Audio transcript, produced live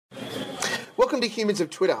Welcome to Humans of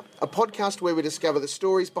Twitter, a podcast where we discover the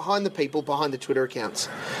stories behind the people behind the Twitter accounts.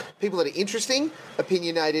 People that are interesting,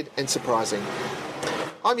 opinionated, and surprising.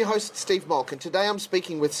 I'm your host, Steve Malk, and today I'm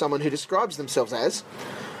speaking with someone who describes themselves as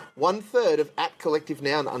 1/3 of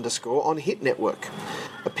 @CollectiveNoun_ on Hit Network,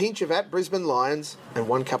 a pinch of @Brisbane Lions, and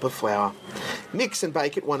 1 cup of flour. Mix and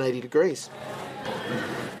bake at 180 degrees.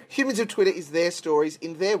 Humans of Twitter is their stories,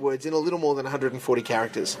 in their words, in a little more than 140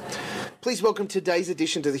 characters. Please welcome today's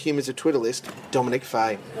addition to the Humans of Twitter list, Dominic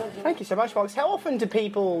Fay. Thank you so much, Fox. How often do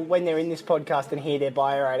people, when they're in this podcast and hear their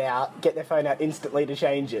bio right out, get their phone out instantly to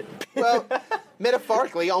change it? Well,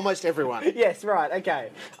 metaphorically, almost everyone. Yes, right, okay.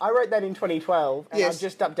 I wrote that in 2012, and Yes. I've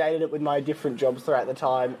just updated it with my different jobs throughout the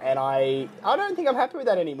time, and I don't think I'm happy with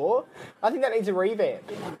that anymore. I think that needs a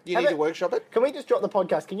revamp. You need to workshop it? Can we just drop the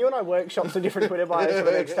podcast? Can you and I workshop some different Twitter bios for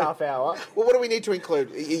the next half hour? Well, what do we need to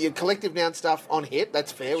include? Your collective noun stuff on Hit,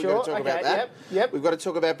 that's fair. We've got to talk okay, about that. yep. We've got to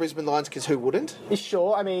talk about Brisbane Lions, because who wouldn't?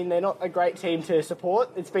 Sure, I mean, they're not a great team to support.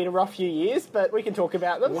 It's been a rough few years, but we can talk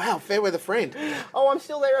about them. Wow, fair weather friend. Oh, I'm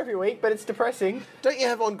still there every week, but it's depressing. Don't you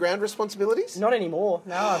have on-ground responsibilities? Not anymore.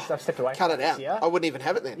 No, I've stepped away. Cut from it that out. this year. I wouldn't even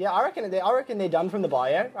have it then. Yeah, I reckon they're done from the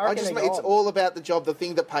bio. I reckon they're It's gone. all about the job, the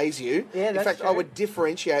thing that pays you. Yeah, In that's fact, I true. would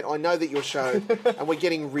differentiate. I know that your show, and we're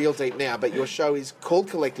getting real deep now, but your show is called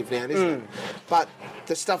Collective Noun, isn't it? But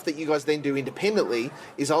the stuff that you guys then do independently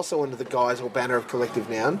is also under the guise or banner of Collective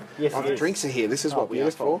Noun. Yes, it The is. drinks are here. This is what we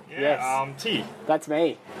asked beautiful. for. Yeah, Yes. tea. That's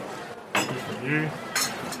me. You.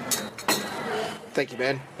 Thank you,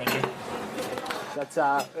 man. Thank you. That's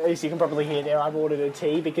as you can probably hear there, I've ordered a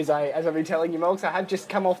tea because as I've been telling you, Mulks, I have just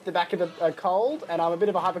come off the back of a cold, and I'm a bit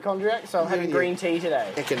of a hypochondriac, so I'm having Yeah. green tea today.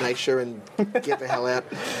 Echinacea and get the hell out.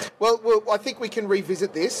 Well, I think we can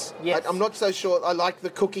revisit this. Yes. I'm not so sure. I like the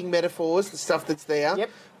cooking metaphors, the stuff that's there. Yep.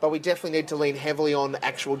 But we definitely need to lean heavily on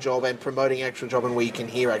actual job and promoting actual job and where you can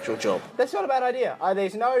hear actual job. That's not a bad idea.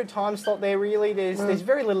 There's no time slot there really. There's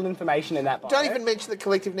very little information in that bio. Don't even mention that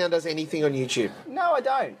Collective Noun does anything on YouTube. No, I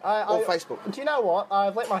don't. Or Facebook. Do you know what?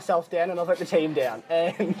 I've let myself down and I've let the team down.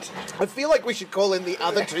 And I feel like we should call in the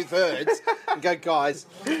other 2/3 and go, guys,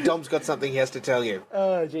 Dom's got something he has to tell you.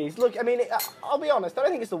 oh, geez. Look, I mean, I'll be honest. I don't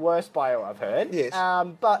think it's the worst bio I've heard. Yes.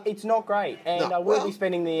 But it's not great, and No, I will well- be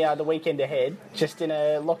spending the weekend ahead just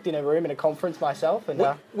locked in a room in a conference myself. And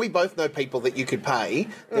We both know people that you could pay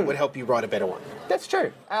that would help you write a better one. that's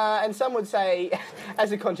true. And some would say,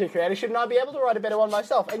 as a content creator, shouldn't I be able to write a better one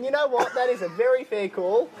myself? And you know what? That is a very fair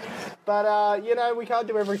call. But we can't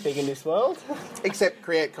do everything in this world. Except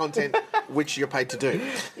create content which you're paid to do.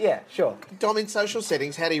 Yeah, sure. Dom, in social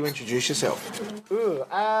settings, how do you introduce yourself? Ooh,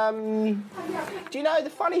 do you know, the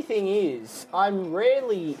funny thing is, I'm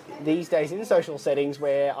rarely these days in social settings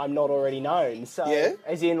where I'm not already known. So, Yeah?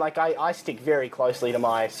 as in, like, I stick very closely to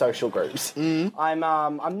my social groups. I'm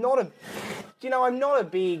not a, I'm not a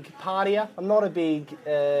big partier. I'm not a big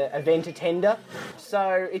event attender.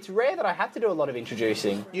 So it's rare that I have to do a lot of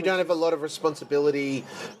introducing. You don't have a lot of responsibility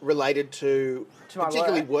related to my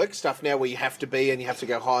particularly work. work stuff now where you have to be and you have to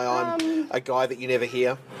go, hi, I'm a guy that you never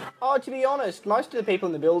hear. Oh, to be honest, most of the people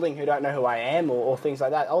in the building who don't know who I am or things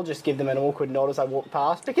like that, I'll just give them an awkward nod as I walk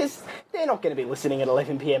past because they're not going to be listening at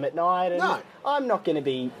 11 p.m. at night. And No. I'm not going to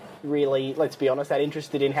be really, let's be honest, that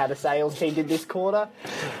interested in how the sales team did this quarter.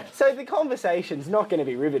 So the conversation's not going to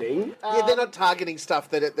be riveting. Yeah, they're not targeting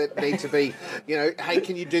stuff that need to be, hey,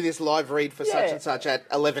 can you do this live read for such Yeah. and such at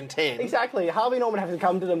 11:10? Exactly. Harvey Norman has to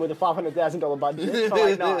come to them with a $500,000 budget for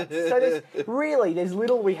like nights. So there's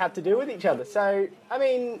little we have to do with each other. So, I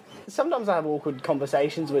mean, sometimes I have awkward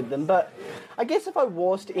conversations with them, but I guess if I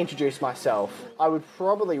was to introduce myself, I would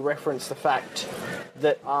probably reference the fact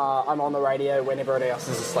that I'm on the radio when everybody else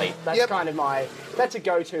is asleep. That's Yep. kind of that's a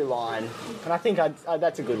go-to line. And I think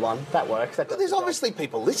that's a good one. That works. That does But there's the job. obviously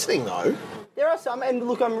people listening, though. There are some, and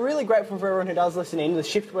look, I'm really grateful for everyone who does listen in, the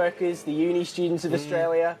shift workers, the uni students of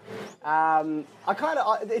Australia.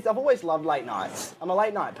 I've always loved late nights. I'm a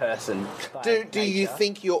late night person. by Do you nature.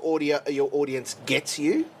 think your audience gets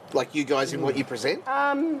you? Like you guys in what you present?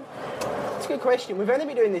 That's a good question. We've only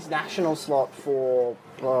been doing this national slot for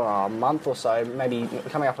a month or so, maybe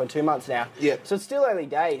coming up on 2 months now. Yeah. So it's still early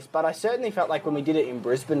days, but I certainly felt like when we did it in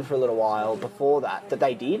Brisbane for a little while before that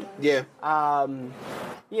they did. Yeah.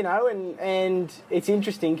 And it's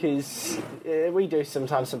interesting because we do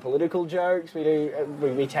sometimes some political jokes.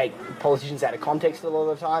 We take politicians out of context a lot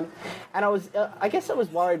of the time. And I guess I was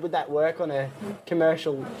worried, would that work on a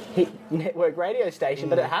commercial hit network radio station?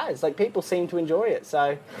 But it has. Like, people seem to enjoy it.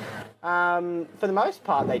 So for the most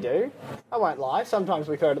part, they do. I won't lie. Sometimes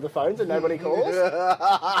we throw to the phones and nobody calls.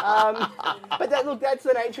 But that's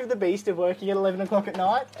the nature of the beast of working at 11 o'clock at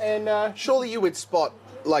night. And Surely you would spot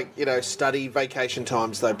study vacation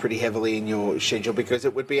times, though, pretty heavily in your schedule, because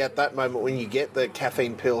it would be at that moment when you get the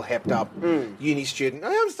caffeine pill hepped up uni student.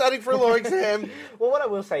 I'm studying for a law exam. Well, what I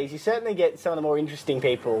will say is you certainly get some of the more interesting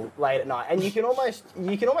people late at night, and you can almost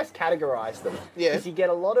categorise them. Yeah. Because you get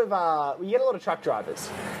a lot of truck drivers.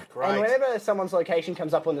 Great. And whenever someone's location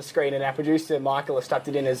comes up on the screen, and our producer Michael has stuck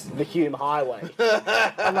it in as the Hume Highway,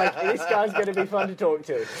 I'm like, this guy's going to be fun to talk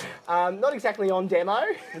to. Not exactly on demo,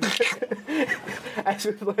 as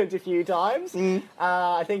we've learned a few times.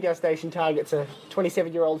 I think our station targets a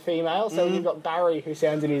 27-year-old female, so we've got Barry, who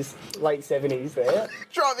sounds in his late 70s there.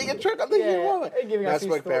 Driving a truck on the Hume And giving us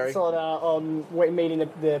his thoughts on meeting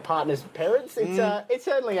the partner's parents. It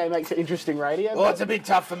certainly makes it interesting radio. Well, it's a bit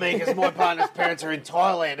tough for me because my partner's parents are in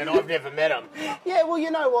Thailand and I've never met them. Yeah, well,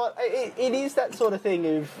 you know what? It is that sort of thing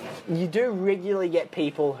of you do regularly get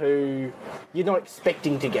people who you're not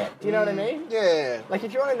expecting to get. Do you know what I mean? Yeah. Like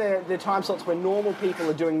if you're on in the time slots where normal people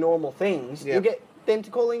are doing normal things, Yep. you'll get them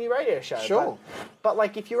to call in your radio show. Sure. But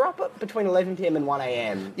like if you're up at between 11 p.m. and 1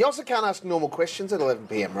 a.m. You also can't ask normal questions at 11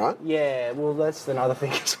 p.m, right? Yeah, well, that's another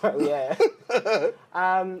thing as well, yeah.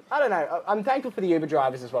 I don't know. I'm thankful for the Uber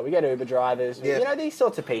drivers as well. We get Uber drivers. Yeah. You know, these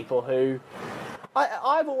sorts of people who...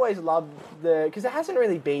 I've always loved because there hasn't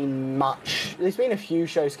really been much. There's been a few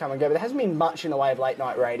shows come and go, but there hasn't been much in the way of late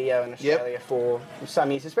night radio in Australia for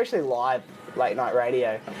some years, especially live late night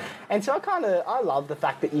radio. And so I love the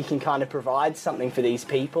fact that you can kind of provide something for these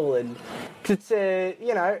people. And it's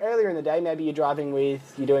earlier in the day, maybe you're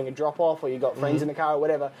doing a drop off, or you've got friends in the car or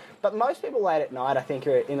whatever. But most people late at night, I think,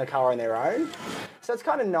 are in the car on their own. So it's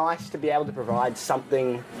kind of nice to be able to provide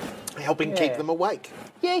something. Helping keep them awake.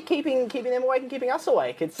 Yeah, keeping them awake and keeping us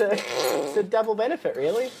awake. It's a double benefit,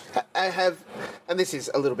 really. And this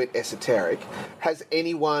is a little bit esoteric, has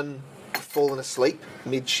anyone fallen asleep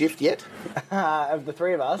mid-shift yet? Of the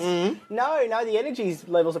three of us? No, the energy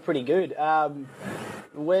levels are pretty good.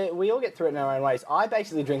 We all get through it in our own ways. I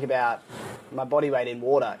basically drink about my body weight in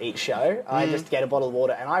water each show. I just get a bottle of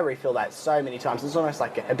water and I refill that so many times. It's almost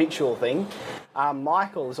like a habitual thing.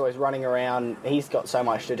 Michael is always running around. He's got so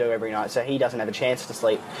much to do every night, so he doesn't have a chance to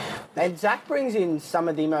sleep. And Zach brings in some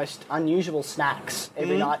of the most unusual snacks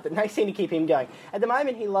every night that they seem to keep him going. At the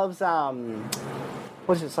moment, he loves...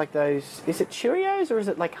 what is it? It's like those... Is it Cheerios or is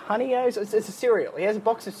it like Honey-O's? It's a cereal. He has a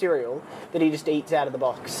box of cereal that he just eats out of the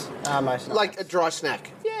box most nights. Like a dry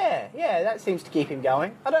snack? Yeah, that seems to keep him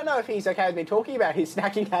going. I don't know if he's okay with me talking about his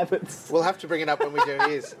snacking habits. We'll have to bring it up when we do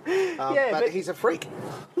his. But he's a freak.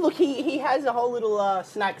 Look, he has a whole little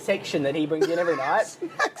snack section that he brings in every night.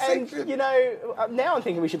 Section. You know, now I'm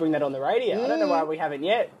thinking we should bring that on the radio. I don't know why we haven't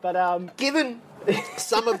yet, but... Given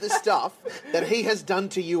some of the stuff that he has done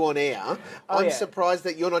to you on air, I'm surprised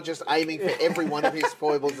that you're not just aiming for every one of his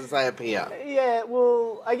foibles as they appear. Yeah,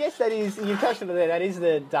 well, I guess that is, you've touched on it there, that is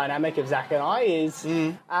the dynamic of Zach and I, is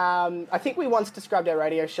I think we once described our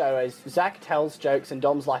radio show as Zach tells jokes and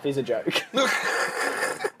Dom's life is a joke.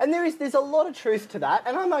 And there's a lot of truth to that,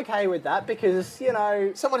 and I'm okay with that because, you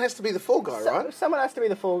know... Someone has to be the fall guy, right? Someone has to be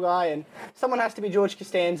the fall guy, and someone has to be George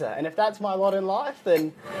Costanza. And if that's my lot in life,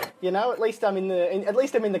 then, you know, at least I'm in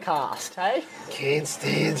the cast, hey? Can't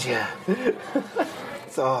stand ya.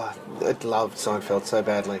 I love Seinfeld so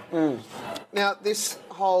badly. Now, this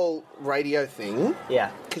whole radio thing... Yeah.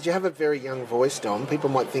 Because you have a very young voice, Dom. People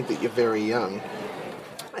might think that you're very young.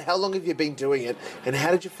 How long have you been doing it, and how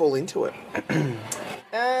did you fall into it?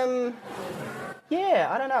 Yeah,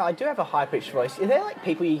 I don't know. I do have a high-pitched voice. Are there, like,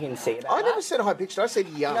 people you can see about I never that? said high-pitched, I said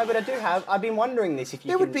young. No, but I do have. I've been wondering this if you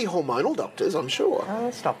There would be hormonal doctors, I'm sure. Oh,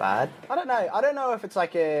 that's not bad. I don't know. I don't know if it's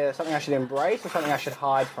like something I should embrace or something I should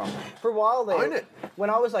hide from. For a while there... Own it. When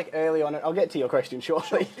I was, like, early on... I'll get to your question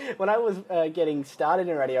shortly. When I was getting started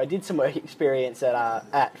in radio, I did some work experience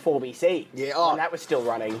at 4BC. Yeah, when that was still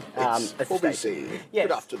running. It's at the 4BC. station. Yes.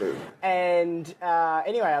 Good afternoon. And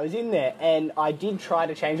anyway, I was in there, and I did try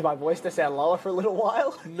to change my voice to sound lower for a little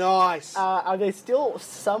while. Nice. There's still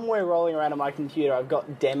somewhere rolling around on my computer. I've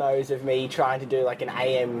got demos of me trying to do like an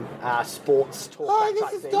AM sports talk. Hi,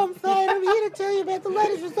 this is Dom Fane. I'm here to tell you about the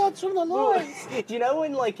latest results from the Lions. Do you know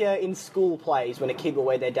when, like, in school plays, when a kid will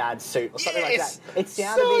wear their dad's suit or something like that? It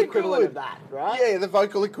sounded So the equivalent good. of that, right? Yeah, the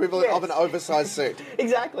vocal equivalent of an oversized suit.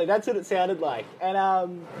 Exactly, that's what it sounded like.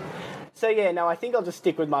 And so yeah, no, I think I'll just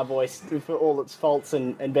stick with my voice for all its faults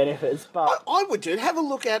and benefits. But I would do. Have a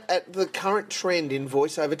look at the current trend in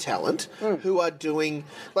voiceover talent who are doing,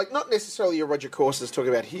 like, not necessarily your Roger Corson's talking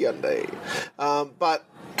about Hyundai, but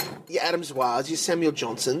your Adam Zwars, your Samuel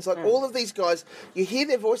Johnsons, like all of these guys, you hear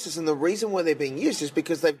their voices, and the reason why they're being used is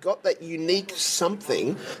because they've got that unique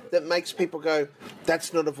something that makes people go,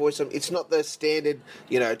 that's not a voice. It's not the standard,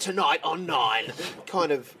 tonight on 9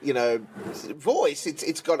 kind of, voice.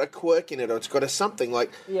 It's got a quirk in it, or it's got a something.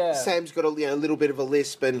 Like Sam's got a little bit of a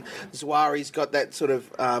lisp, and Zwari's got that sort of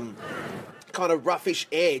kind of roughish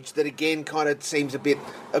edge that again kind of seems a bit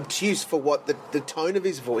obtuse for what the tone of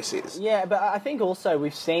his voice is. Yeah, but I think also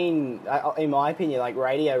we've seen, in my opinion, like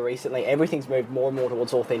radio recently, everything's moved more and more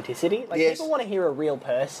towards authenticity. Like people want to hear a real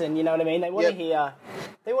person, you know what I mean? They want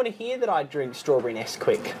to hear that I drink strawberry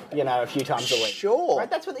Nesquik, a few times a week. Sure. Right?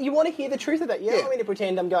 That's what you want to hear, the truth of that. You don't want me to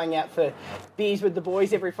pretend I'm going out for beers with the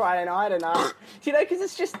boys every Friday night and because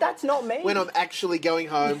it's just, that's not me. When I'm actually going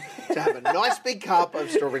home to have a nice big cup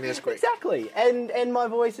of strawberry Nesquik. Exactly. And my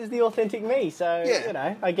voice is the authentic me, so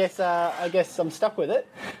I guess I'm stuck with it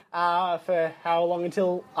for how long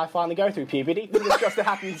until I finally go through puberty. Fingers crossed to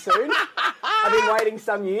happen soon. I've been waiting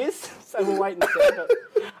some years, so we'll wait and see. But,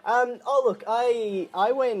 look,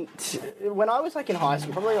 I went when I was like in high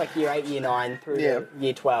school, probably like year 8, year 9 through to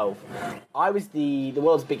year 12. I was the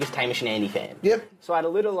world's biggest Hamish and Andy fan. Yep. So I had a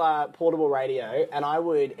little portable radio, and I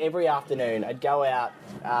would every afternoon I'd go out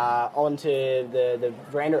onto the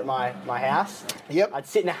veranda at my house. Yep. I'd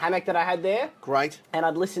sit in a hammock that I had there. Great. And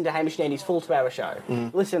I'd listen to Hamish and Andy's full 2-hour show.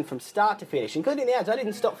 Listen from start to finish, including the ads. I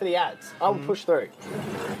didn't stop for the ads. I would push through.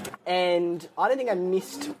 And I don't think I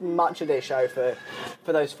missed much of their show for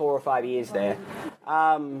those 4 or 5 years there.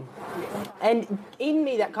 And in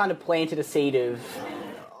me, that kind of planted a seed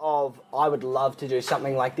of I would love to do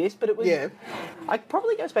something like this, but it was... Yeah. It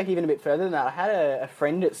probably goes back even a bit further than that. I had a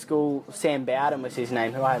friend at school, Sam Bowden was his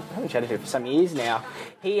name, who I haven't chatted to for some years now.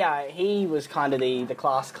 He was kind of the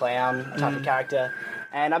class clown type of character,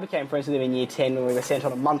 and I became friends with him in year 10 when we were sent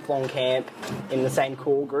on a month-long camp in the same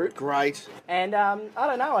core group. Great. And, I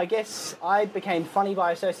don't know, I guess I became funny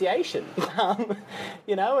by association,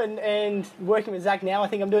 and working with Zach now, I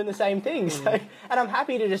think I'm doing the same thing. So, and I'm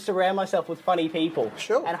happy to just surround myself with funny people.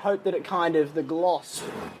 Sure. And hope that the gloss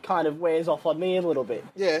kind of wears off on me a little bit.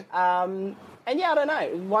 Yeah. And I don't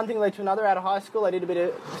know, one thing led to another. Out of high school, I did a bit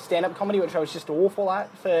of stand-up comedy, which I was just awful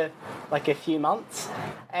at for like a few months,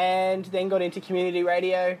 and then got into community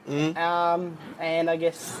radio, and I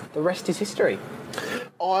guess the rest is history.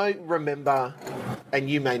 I remember, and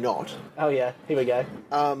you may not. Oh yeah, here we go.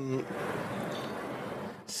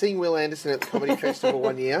 Seeing Will Anderson at the Comedy Festival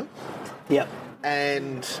one year. Yep.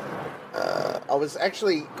 And I was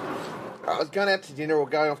going out to dinner or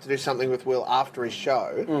going off to do something with Will after his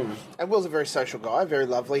show. And Will's a very social guy, very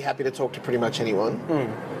lovely, happy to talk to pretty much anyone.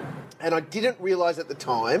 And I didn't realise at the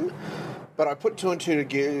time, but I put 2 and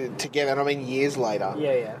 2 together, and I mean years later,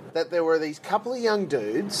 that there were these couple of young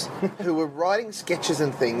dudes who were writing sketches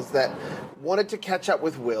and things that wanted to catch up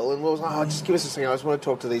with Will, and Will was like, just give us a second, I just want to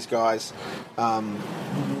talk to these guys. I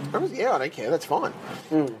was, I don't care, that's fine.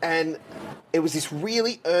 And it was this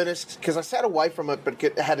really earnest, because I sat away from it but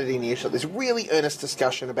had it in earshot, this really earnest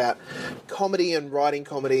discussion about comedy and writing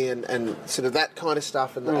comedy and sort of that kind of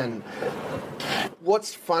stuff and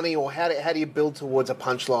what's funny, or how do you build towards a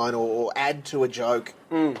punchline or add to a joke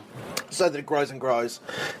so that it grows and grows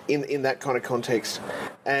in that kind of context.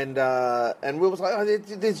 And Will was like,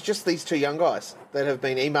 there's just these 2 young guys that have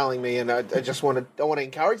been emailing me, and I want to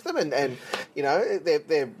encourage them, and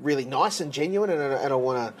they're really nice and genuine, and I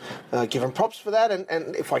want to give them props for that,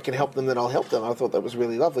 and if I can help them, then I'll help them. I thought that was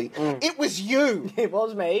really lovely. It was you. It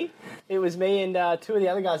was me. It was me and 2 of the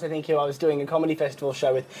other guys, I think, who I was doing a comedy festival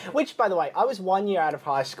show with, which, by the way, I was 1 year out of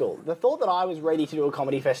high school. The thought that I was ready to do a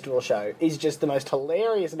comedy festival show is just the most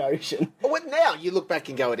hilarious notion. Well, now you look back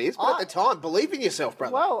and go, it is, but at the time, believe in yourself,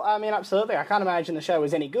 brother. Well, I mean, absolutely. I can't imagine the show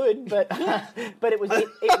was any good, but but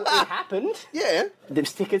it happened. Yeah. The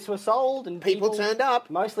tickets were sold and people turned up.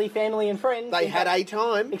 Mostly family and friends. They had a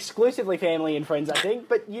time. Exclusively family and friends, I think.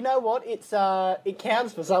 But you know what? It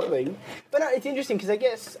counts for something. But no, it's interesting because I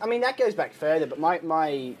guess, I mean, that goes back further, but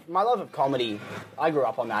my love of comedy, I grew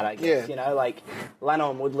up on that, I guess. Yeah. Like Lano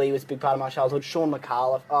and Woodley was a big part of my childhood. Sean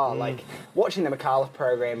McAuliffe. Like watching the McAuliffe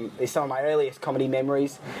program is some of my earliest comedy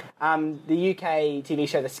memories. The UK TV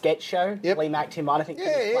show The Sketch Show. Yep. Lee Mack, Tim Vine, I think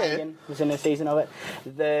Flanagan was in a season of it.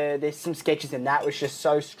 There's some sketches in that which just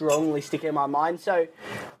so strongly stick in my mind. So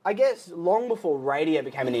I guess long before radio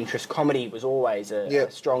became an interest, comedy was always a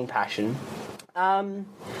strong passion.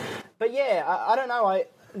 But yeah, I don't know.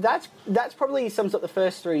 that's probably sums up the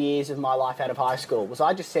first 3 years of my life out of high school. Was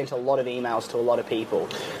I just sent a lot of emails to a lot of people,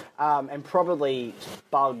 and probably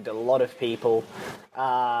bugged a lot of people.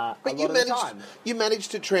 But you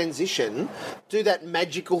managed to transition, do that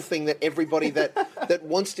magical thing that everybody that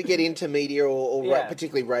wants to get into media or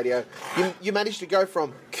particularly radio. You managed to go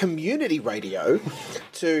from community radio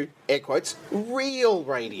to, air quotes, real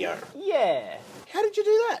radio. Yeah. How did you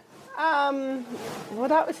do that? Well,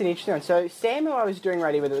 that was an interesting one. So Sam, who I was doing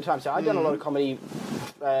radio with at the time, so I'd done a lot of comedy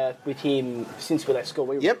with him since we left school.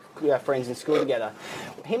 We were friends in school together.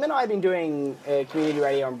 Him and I had been doing community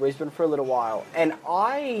radio in Brisbane for a little while, and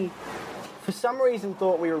I, for some reason,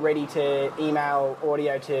 thought we were ready to email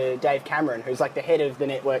audio to Dave Cameron, who's like the head of the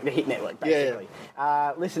network, the Hit Network, basically.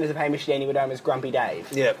 Listeners of Hamish Danny would know him as Grumpy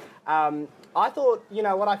Dave. Yep. I thought, when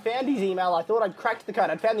I found his email, I thought I'd cracked the code.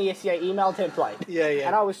 I'd found the SCA email template. Yeah.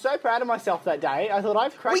 And I was so proud of myself that day. I thought,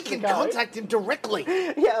 I've cracked the code. We can contact him directly.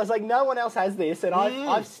 Yeah, I was like, no one else has this, and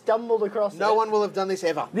I've stumbled across it. No one will have done this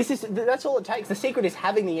ever. That's all it takes. The secret is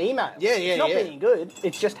having the email. It's not being good,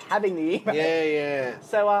 it's just having the email. Yeah.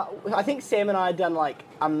 So I think Sam and I had done like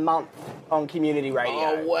a month on community radio.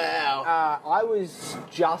 Oh, wow. I was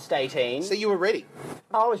just 18. So you were ready?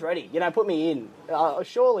 I was ready. Put me in.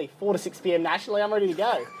 Surely 4 to 6 p.m. nationally, I'm ready to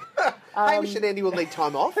go. Hamish and Andy will need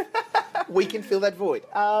time off. We can fill that void.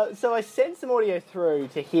 So I sent some audio through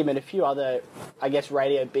to him and a few other, I guess,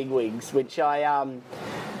 radio bigwigs, which I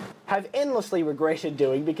have endlessly regretted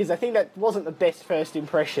doing because I think that wasn't the best first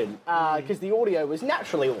impression because the audio was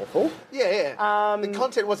naturally awful. Yeah. The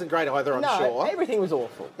content wasn't great either, I'm sure. Everything was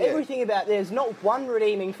awful. Yeah. Everything about there's not one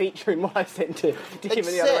redeeming feature in what I sent to him and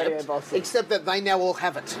the other radio bosses. Except that they now all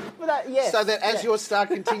have it. Well, so that as your star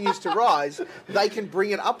continues to rise, they can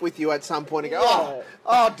bring it up with you at some point and go,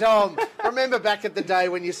 oh, Dom, remember back at the day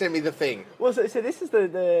when you sent me the thing. Well, so this is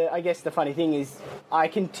the I guess the funny thing is I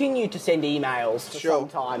continued to send emails for some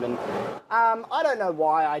time, and I don't know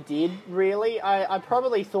why I did, really. I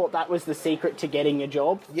probably thought that was the secret to getting a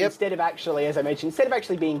job. Instead of actually, as I mentioned, instead of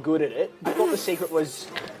actually being good at it, I thought the secret was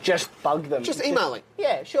just bug them. Just emailing.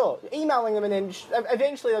 Yeah, sure. Emailing them, and then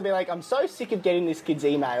eventually they'll be like, I'm so sick of getting this kid's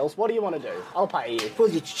emails. What do you want to do? I'll pay you. Well,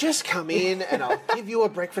 you just come in and I'll give you a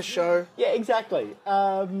breakfast show. Yeah, exactly.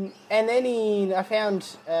 And then I found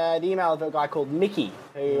the email of a guy called Mickey,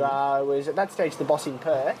 who was at that stage the boss in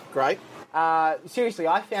Perth. Great. Seriously,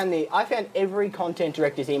 I found every content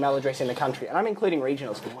director's email address in the country, and I'm including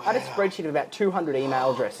regionals. Wow. I had a spreadsheet of about 200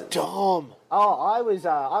 email addresses. Dom. Oh, I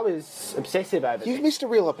was obsessive over it. You've missed a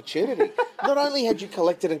real opportunity. Not only had you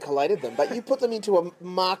collected and collated them, but you put them into a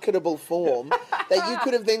marketable form that you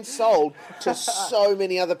could have then sold to so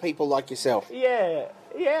many other people like yourself. Yeah,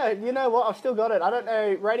 you know what? I've still got it. I don't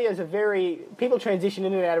know. Radio's people transition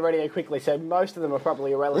in and out of radio quickly, so most of them are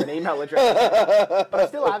probably irrelevant email addresses. But I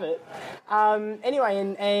still have it.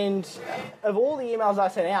 Anyway, and of all the emails I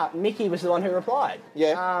sent out, Mickey was the one who replied.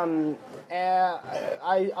 Yeah.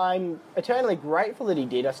 I'm eternally grateful that he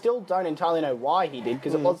did. I still don't entirely know why he did,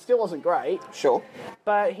 because it still wasn't great. Sure.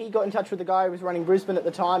 But he got in touch with the guy who was running Brisbane at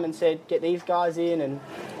the time and said, get these guys in. And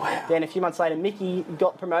then a few months later, Mickey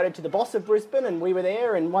got promoted to the boss of Brisbane, and we were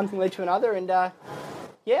there, and one thing led to another. And I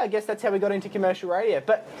guess that's how we got into commercial radio.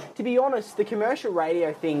 But to be honest, the commercial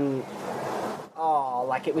radio thing,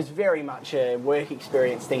 it was very much a work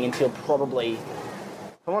experience thing until probably,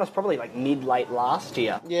 if I'm honest, probably like mid-late last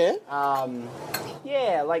year. Yeah?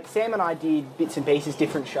 Like Sam and I did bits and pieces,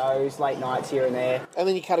 different shows, late nights here and there. And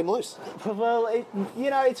then you cut him loose. Well,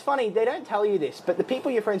 it's funny, they don't tell you this, but the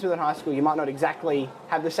people you're friends with in high school, you might not exactly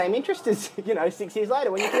have the same interest as, 6 years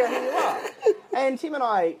later when you figure out who you are. And Tim and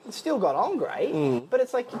I still got on great, but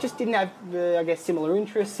it's like you just didn't have, similar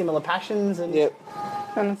interests, similar passions, and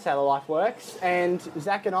that's how the life works. And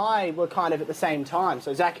Zach and I were kind of at the same time.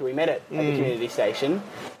 So Zach, who we met at the community station,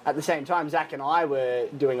 at the same time, Zach and I were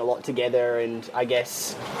doing a lot together, and I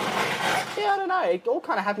guess, I don't know, it all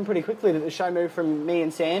kind of happened pretty quickly that the show moved from me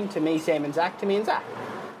and Sam to me, Sam and Zach to me and Zach.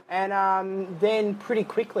 And then pretty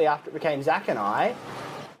quickly after it became Zach and I,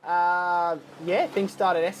 things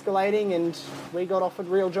started escalating and we got offered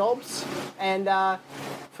real jobs. And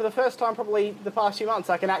for the first time probably the past few months,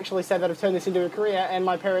 I can actually say that I've turned this into a career and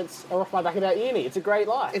my parents are off my back about uni. It's a great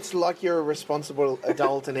life. It's like you're a responsible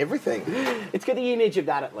adult and everything. It's got the image of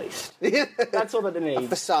that at least. That's all that it needs. A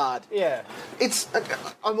facade. Yeah.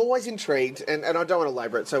 I'm always intrigued, and I don't want to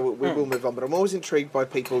labour it, so we will move on, but I'm always intrigued by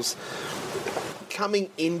people's coming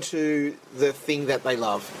into the thing that they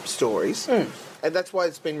love, stories. And that's why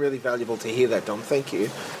it's been really valuable to hear that, Dom. Thank you.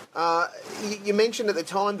 You mentioned at the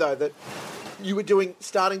time, though, that you were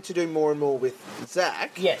starting to do more and more with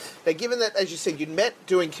Zach. Yes. Now, given that, as you said, you'd met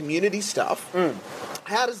doing community stuff,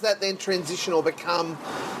 How does that then transition or become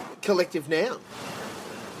Collective Noun?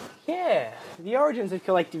 Yeah, the origins of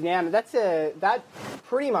Collective Noun. That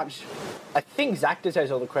pretty much. I think Zach deserves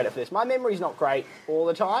all the credit for this. My memory's not great all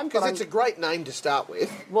the time. Because it's a great name to start with.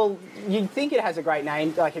 Well, you'd think it has a great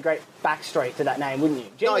name, like a great backstory to that name, wouldn't you?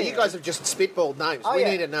 No, Genuinely. you guys have just spitballed names. We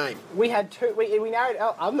need a name. We had two. We narrowed.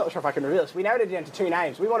 I'm not sure if I can reveal this. We narrowed it down to two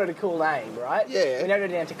names. We wanted a cool name, right? Yeah. We narrowed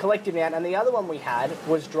it down to Collective Noun, and the other one we had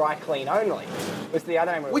was Dry Clean Only. Was the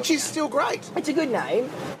other name we were Which looking is at. still great. It's a good name,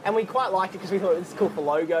 and we quite liked it because we thought it was cool for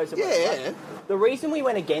logos. And whatnot. The reason we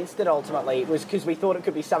went against it ultimately was because we thought it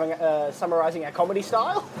could be summarising our comedy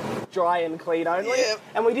style, dry and clean only, Yeah.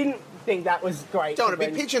 and we didn't think that was great. Don't want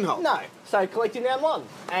to be pigeonholed. No, so Collective Noun won,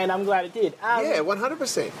 and I'm glad it did. Yeah,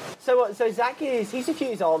 100%. So Zach he's a few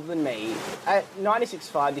years older than me. At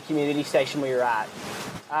 96.5, the community station we were at,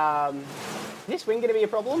 is this wind going to be a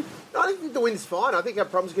problem? No, I don't think the wind's fine. I think our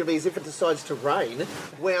problem's going to be is if it decides to rain,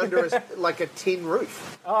 we're under like a tin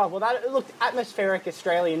roof. Oh, well, that looked atmospheric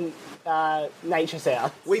Australian nature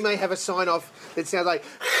sound. We may have a sign-off that sounds like...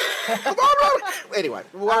 Anyway,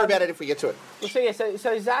 we'll worry about it if we get to it. Well,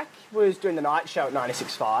 so Zach was doing the night show at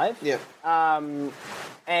 96.5. Yeah.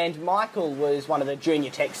 And Michael was one of the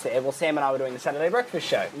junior techs there. Well, Sam and I were doing the Saturday breakfast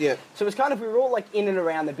show. Yeah. So it was kind of, we were all like in and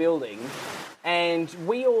around the building. And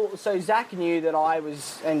so Zach knew that I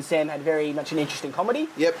was, and Sam had very much an interest in comedy.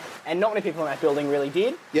 Yep. And not many people in that building really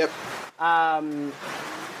did. Yep.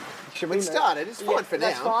 Should we It started. It's fine for now.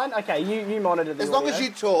 That's fine. Okay, you monitor the As long as audio.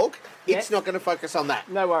 you talk, it's Yeah. not going to focus on that.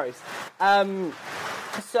 No worries.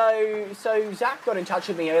 So Zach got in touch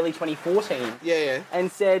with me early 2014. Yeah.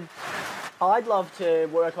 And said, I'd love to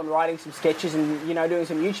work on writing some sketches and, doing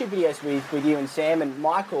some YouTube videos with you and Sam, and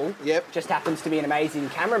Michael. Yep. Just happens to be an amazing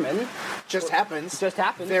cameraman. Just happens. Just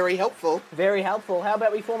happens. Very helpful. Very helpful. How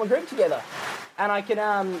about we form a group together? And I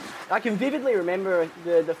can vividly remember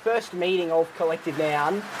the first meeting of Collective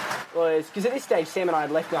Noun was, because at this stage Sam and I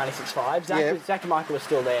had left 96.5. Zach and Michael were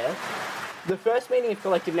still there. The first meeting of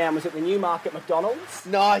Collective Noun was at the Newmarket McDonald's.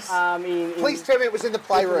 Nice. Please tell me it was in the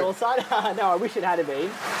playroom. No, I wish it had been.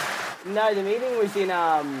 No, the meeting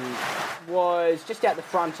was just out the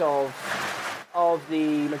front of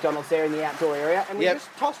the McDonald's there in the outdoor area, and we just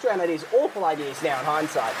tossed around ideas, awful ideas now in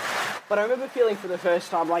hindsight. But I remember feeling for the first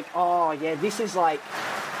time like, oh yeah, this is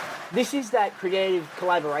that creative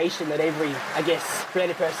collaboration that every, I guess,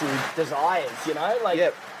 creative person desires,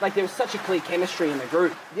 Like there was such a clear chemistry in the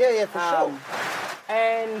group. Yeah, for sure.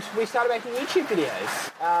 And we started making YouTube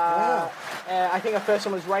videos. Wow. I think our first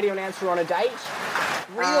one was Radio Announcer on a Date.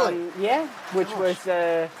 Really? Yeah, which was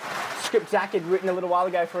a script Zach had written a little while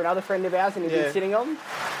ago for another friend of ours and he'd been sitting on.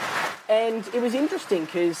 And it was interesting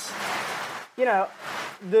because,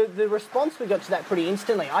 the response we got to that pretty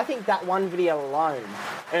instantly. I think that one video alone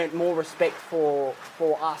earned more respect for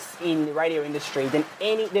us in the radio industry than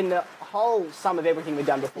the whole sum of everything we'd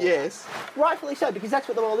done before. Yes. Rightfully so, because that's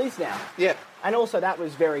what the world is now. Yeah. And also that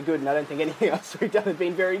was very good, and I don't think anything else we've done has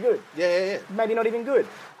been very good. Yeah. Maybe not even good.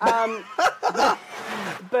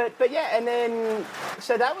 But yeah, and then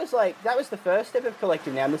so that was the first step of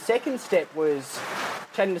Collective Noun. The second step was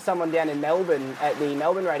chatting to someone down in Melbourne at the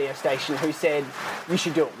Melbourne radio station who said you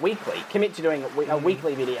should do it weekly. Commit to doing a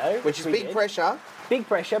weekly video, Which is we big did. pressure. Big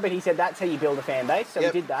pressure, but he said that's how you build a fan base, so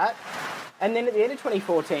we did that. And then at the end of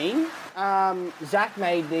 2014, Zach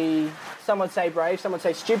made the, some would say brave, some would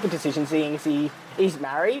say stupid decision, seeing as he's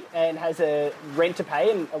married and has a rent to pay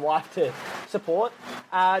and a wife to support,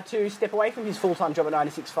 to step away from his full-time job at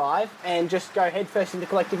 96.5 and just go headfirst into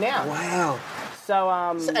Collective Noun. Wow. So,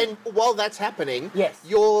 And while that's happening, yes,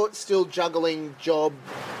 you're still juggling job.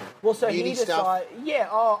 well, so uni he stuff. decided,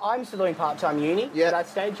 I'm still doing part-time uni at that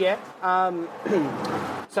stage,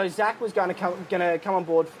 So Zach was going to come on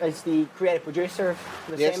board as the creative producer of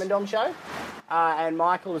the Sam and Dom show, and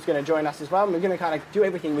Michael was going to join us as well. And we're going to kind of do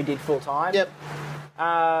everything we did full time. Yep.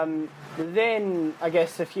 Then I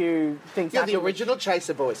guess a few things. You're happened. the original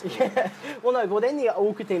Chaser Boys. Well, then the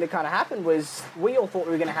awkward thing that kind of happened was we all thought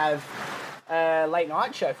we were going to have a late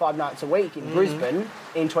night show 5 nights a week in Brisbane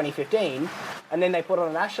in 2015, and then they put on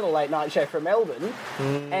a national late night show for Melbourne,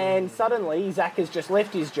 and suddenly Zach has just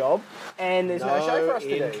left his job and there's no show for us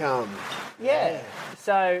to do. Income. Yeah.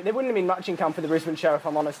 So there wouldn't have been much income for the Brisbane show if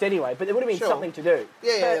I'm honest anyway, but there would have been something to do.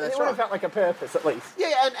 Yeah, so that's it would have right. felt like a purpose at least.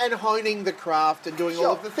 Yeah, and honing the craft and doing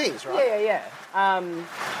all of the things, right? Yeah.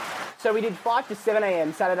 So we did 5 to 7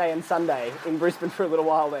 a.m. Saturday and Sunday in Brisbane for a little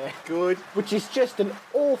while there. Good. Which is just an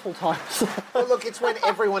awful time. Well, look, it's when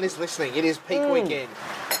everyone is listening. It is peak weekend.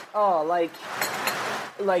 Oh,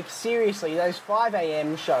 like seriously, those 5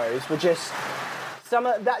 a.m. shows were just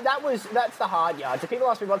That's the hard yards. If people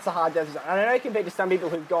ask me what's the hard yards, and I know compared to some people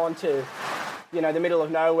who've gone to, the middle of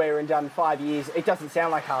nowhere and done 5 years, it doesn't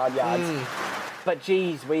sound like hard yards. But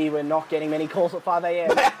geez, we were not getting many calls at 5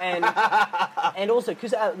 a.m. and also,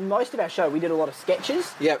 because most of our show, we did a lot of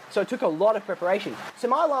sketches. Yep. So it took a lot of preparation. So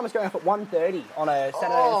my alarm was going off at 1:30 on a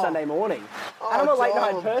Saturday and Sunday morning. And I'm a late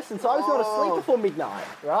night person, so I was not asleep before midnight,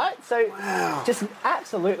 right? So just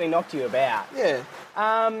absolutely knocked you about. Yeah.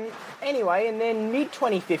 Anyway, and then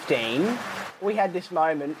mid-2015, we had this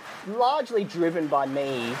moment, largely driven by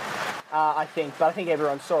me, I think, but I think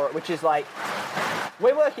everyone saw it, which is like,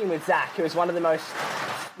 we're working with Zach, who is one of the most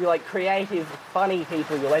creative, funny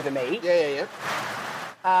people you'll ever meet. Yeah.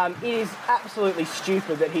 It is absolutely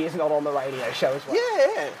stupid that he is not on the radio show as well.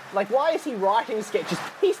 Yeah. Like, why is he writing sketches?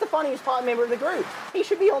 He's the funniest part member of the group. He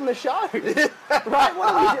should be on the show. Right?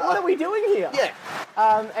 What are we doing here? Yeah.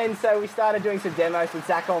 And so we started doing some demos with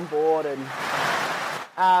Zach on board, and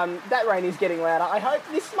that rain is getting louder. I hope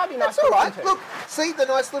this might be nice. That's all right. Look, see, the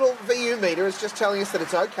nice little VU meter is just telling us that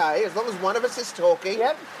it's okay as long as one of us is talking.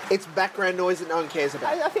 Yep. It's background noise that no one cares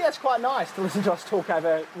about. I think that's quite nice to listen to us talk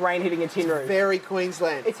over rain hitting a tin roof. Very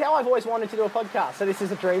Queensland. It's how I've always wanted to do a podcast, so this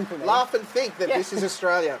is a dream for me. Laugh and think that this is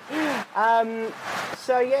Australia.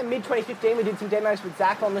 So yeah, mid-2015 we did some demos with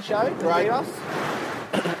Zach on the show. Right.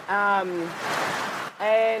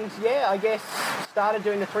 And yeah, I guess started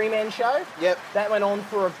doing the three-man show. Yep. That went on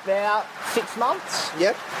for about 6 months.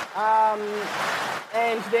 Yep.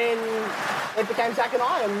 And then it became Zach and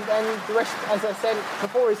I, and the rest, as I said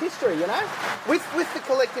before, is history, With the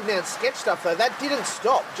Collective Noun sketch stuff, though, that didn't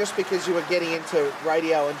stop just because you were getting into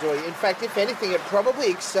radio and doing. In fact, if anything, it probably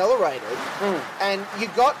accelerated, and you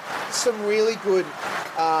got some really good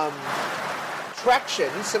traction,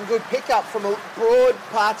 some good pickup from broad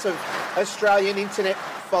parts of Australian internet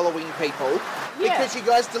following people. Yeah. Because you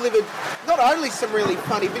guys delivered not only some really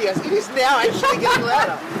funny videos, it is now actually getting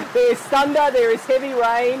louder. There's thunder, there is heavy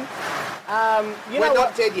rain. We're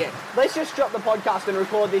not dead yet. Let's just drop the podcast and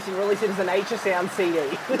record this and release it as a Nature Sound CD.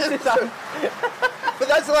 For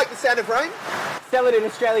those who like the sound of rain, sell it in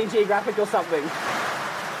Australian Geographic or something.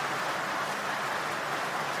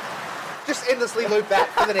 Just endlessly loop that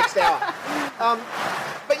for the next hour.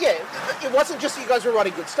 But yeah, it wasn't just that you guys were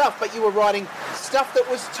writing good stuff, but you were writing stuff that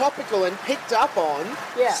was topical and picked up on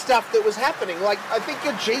stuff that was happening. Like, I think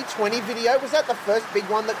your G20 video, was that the first big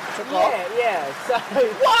one that took off? Yeah. So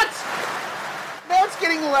what? Now it's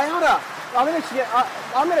getting louder.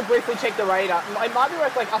 I'm gonna briefly check the radar. It might be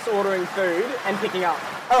worth us ordering food and picking up.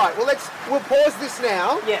 All right, well we'll pause this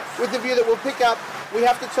now. Yes. With the view that we'll pick up. We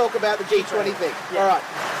have to talk about the G20 thing. Yeah. All right.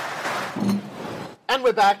 And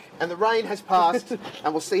we're back, and the rain has passed,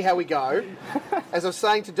 and we'll see how we go. As I was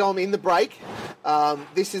saying to Dom in the break,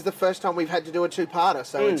 this is the first time we've had to do a two-parter,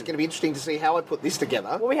 so it's going to be interesting to see how I put this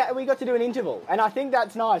together. Well, we got to do an interval, and I think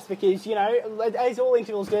that's nice because, as all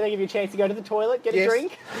intervals do, they give you a chance to go to the toilet, get a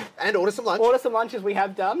drink. And order some lunch. Order some lunch, as we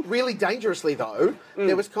have done. Really dangerously, though,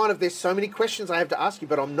 there's so many questions I have to ask you,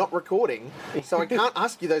 but I'm not recording, so I can't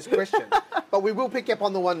ask you those questions. But we will pick up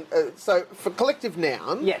on the one, so for Collective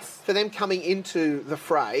Noun, for them coming into the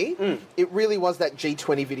fray, it really was that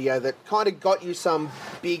G20 video that kind of got you some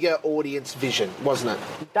bigger audience vision, wasn't it?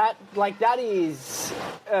 That is,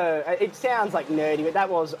 it sounds like nerdy, but that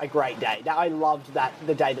was a great day. I loved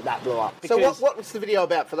the day that blew up. So what was the video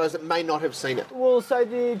about for those that may not have seen it? Well, so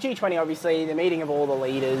the G20, obviously, the meeting of all the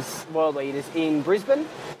world leaders in Brisbane.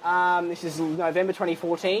 This is November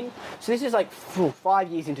 2014. So this is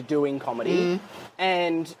 5 years into doing comedy.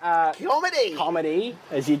 And comedy,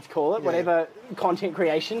 as you'd call it, whatever content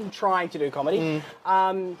creation, trying to do comedy,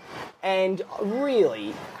 and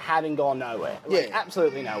really having gone nowhere,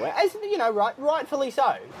 absolutely nowhere. As rightfully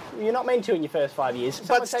so. You're not meant to in your first 5 years.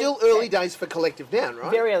 But still early days for Collective Noun,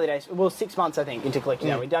 right? Very early days. Well, 6 months I think into Collective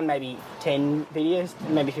Noun. We've done maybe 10 videos,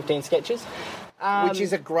 maybe 15 sketches. Which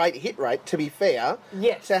is a great hit rate, to be fair.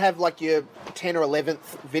 Yes. To have your 10th or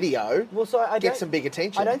 11th video get some big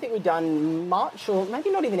attention. I don't think we've done much, or maybe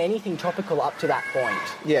not even anything topical up to that point.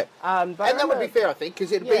 Yeah. And that would be fair, I think,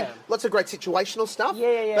 because it'd be lots of great situational stuff.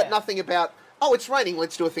 Yeah. But nothing about, it's raining,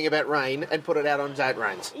 let's do a thing about rain and put it out on Day It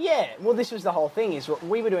Rains. Yeah, well, this was the whole thing, is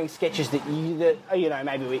we were doing sketches that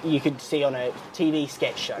maybe you could see on a TV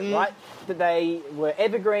sketch show, right? That they were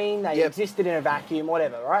evergreen, they existed in a vacuum,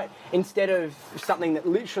 whatever, right? Instead of something that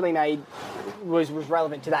literally was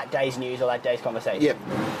relevant to that day's news or that day's conversation. Yep.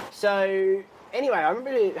 So anyway, I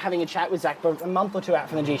remember having a chat with Zach a month or two out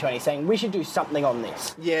from the G20 saying we should do something on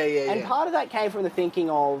this. And part of that came from the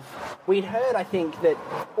thinking of, we'd heard, I think, that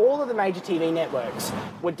all of the major TV networks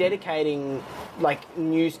were dedicating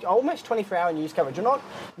almost 24-hour news coverage, or not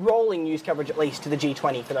rolling news coverage at least to the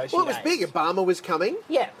G20 for those Well, few it was days. big. Obama was coming.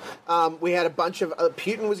 Yeah. We had a bunch of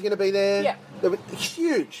Putin was going to be there. Yeah. They were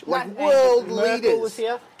huge, like And world Merkel leaders was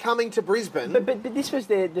here. coming to Brisbane. But this was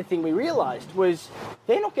the thing we realised was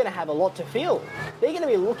they're not going to have a lot to fill. They're going to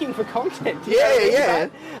be looking for content. You know what I mean, Yeah.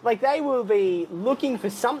 right? Like they will be looking for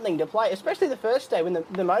something to play, especially the first day when the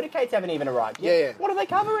motorcades haven't even arrived yet. Yeah. What are they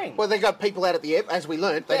covering? Well, they got people out at the airport, as we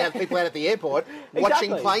learnt. They have people out at the airport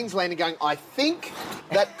watching Exactly. planes land and going, I think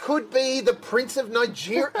that could be the Prince of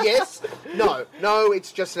Nigeria. Yes. No,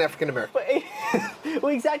 it's just an African American.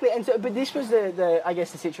 Well, exactly, and so, but this was the I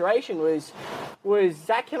guess the situation was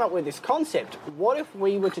Zach came up with this concept. What if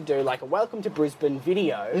we were to do like a Welcome to Brisbane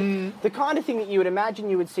video, the kind of thing that you would imagine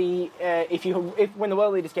you would see if when the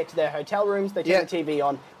world leaders get to their hotel rooms, they turn the TV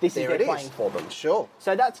on. This There is it they're is. playing for them. Sure.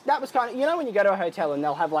 So that was kind of when you go to a hotel and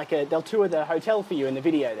they'll have they'll tour the hotel for you in the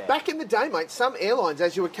video there. Back in the day, mate, some airlines,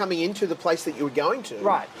 as you were coming into the place that you were going to,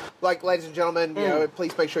 Right. like, ladies and gentlemen, you know,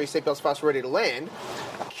 please make sure your seatbelt's fast, ready to land.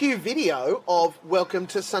 Cue video of Welcome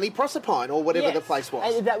to Sunny Proserpine or whatever Yes. the place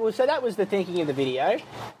was. And that was the thinking of the video,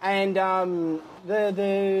 and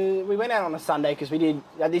we went out on a Sunday because we did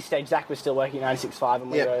at this stage. Zach was still working at 96.5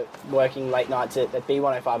 and we were working late nights at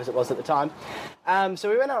B105 as it was at the time. So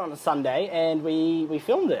we went out on a Sunday and we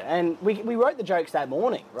filmed it, and we wrote the jokes that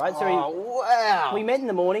morning, right? So wow. we met in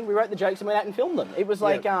the morning, we wrote the jokes and went out and filmed them. It was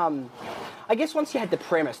like I guess once you had the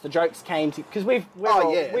premise, the jokes came to because we've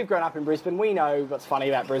grown up in Brisbane. We know what's funny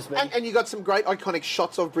about Brisbane. And you got some great iconic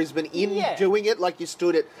shots of Brisbane in Yeah. doing it, like you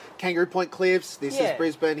stood at Kangaroo Point Cliffs, this is Yeah.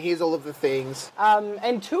 Brisbane, here's all of the things.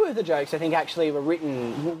 And two of the jokes I think actually were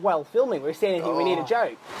written while filming. We were standing here, we need a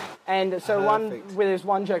joke. And so there's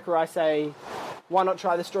one joke where I say, why not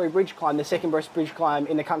try the Story Bridge climb, the second best bridge climb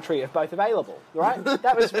in the country if both available, right?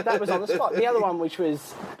 that was on the spot. The other one, which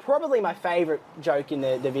was probably my favourite joke in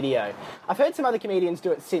the video. I've heard some other comedians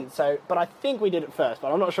do it since, but I think we did it first,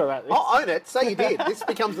 but I'm not sure about this. I'll own it, say you did. This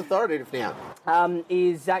becomes authoritative now.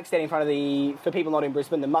 Is Zach standing in front of for people not in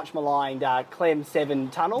Brisbane, the much maligned Clem 7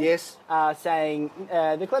 tunnel. Yes. Saying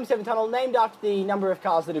the Clem 7 tunnel named after the number of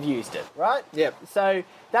cars that have used it, right? Yep. So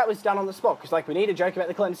that was done on the spot because we need a joke about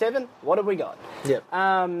the Clem 7. What have we got? Yep.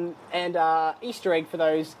 And Easter egg for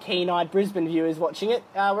those keen-eyed Brisbane viewers watching it,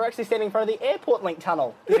 we're actually standing in front of the Airport Link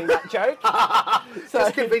tunnel doing that joke.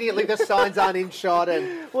 Just conveniently, the signs aren't in shot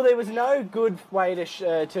and... Well, there was no good way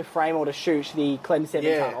to frame or to shoot the Clem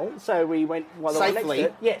 7 tunnel, so we went the one next Safely. to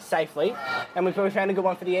it. Yes, safely. And we found a good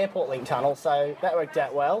one for the Airport Link tunnel, so that worked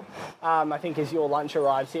out well. I think as your lunch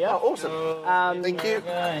arrives here. Oh, awesome. Thank you.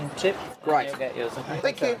 And chip. Great. You'll get yours. Okay.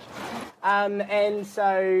 Thank you. And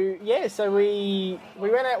so we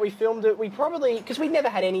went out, we filmed it. We probably, because we'd never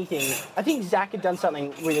had anything. I think Zach had done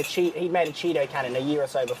something with he'd made a Cheeto cannon a year or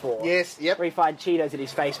so before. Yes, yep. Where he fired Cheetos at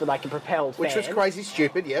his face with a propelled fan. Which was crazy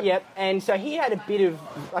stupid, yep. Yep, and so he had a bit of,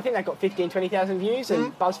 I think that got 20,000 views,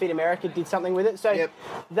 and BuzzFeed America did something with it. So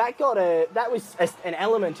that was an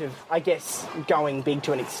element of, I guess, going big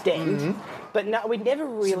to an extent. But no, we'd never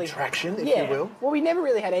really... Some traction, if you will. Well, we never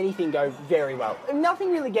really had anything go very well.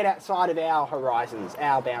 Nothing really get outside of our horizons,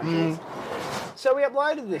 our boundaries. So we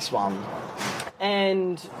uploaded this one.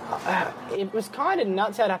 And it was kind of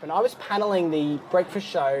nuts how it happened. I was panelling the breakfast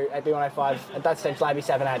show at B105, at that stage, Labby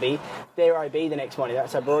 7 Abbey, their OB the next morning.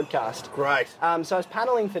 That's our broadcast. Great. So I was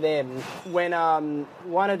panelling for them when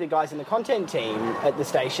one of the guys in the content team at the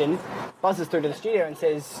station buzzes through to the studio and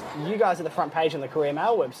says, you guys are the front page on the Courier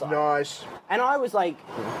Mail website. Nice. And I was I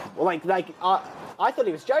thought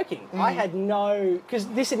he was joking. I had because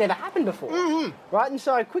this had never happened before. Right? And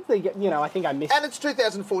so I quickly, I think I missed... And it's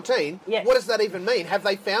 2014. Yes. What does that even mean? Have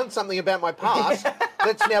they found something about my past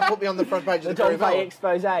that's now put me on the front page of the Courier Tom Fay Mail?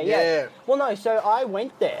 expose, yeah. Well, no, so I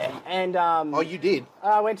went there and... Oh, you did?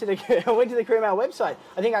 I went to the Courier Mail website.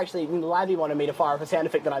 I think actually Labby wanted me to fire off a sound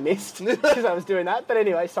effect that I missed because I was doing that. But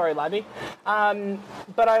anyway, sorry, Labby.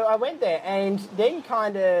 But I went there and then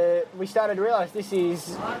we started to realise this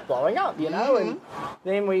is blowing up, and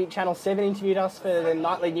then Channel 7 interviewed us for the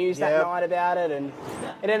nightly news that night about it, and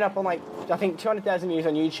it ended up on I think 200,000 views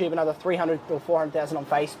on YouTube, another 300 or 400,000 on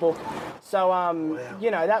Facebook. So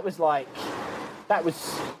that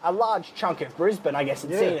was a large chunk of Brisbane, I guess,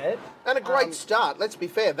 had seen it. And a great start, let's be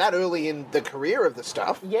fair, that early in the career of the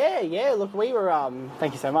stuff. Yeah, look, we were,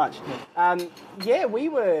 thank you so much. We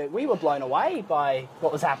were blown away by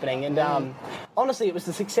what was happening, and honestly, it was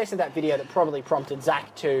the success of that video that probably prompted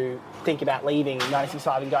Zach to think about leaving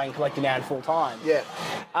 96.5 and going collecting now in full time. Yeah.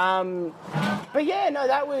 But yeah, no,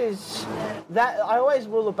 that was that. I always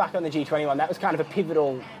will look back on the G20 one. That was kind of a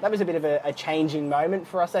pivotal. That was a bit of a changing moment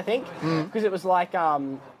for us, I think, because it was like,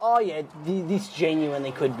 oh yeah, this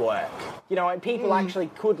genuinely could work. You know, and people actually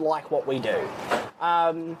could like what we do.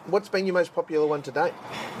 What's been your most popular one to date?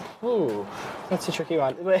 Ooh, that's a tricky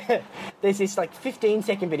one. There's this like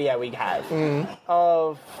 15-second video we have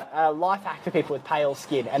of a life hack for people with pale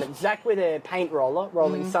skin, and it's Zach with a paint roller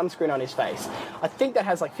rolling sunscreen on his face. I think that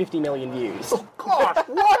has like 50 million views. Oh God,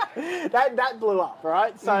 what? that blew up,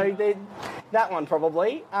 right? So that one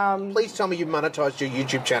probably. Please tell me you've monetized your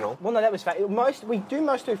YouTube channel. Well, no, that was we do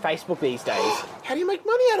most through Facebook these days. How do you make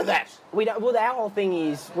money out of that? We don't. Well, our whole thing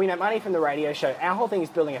is we make money from the radio show. Our whole thing is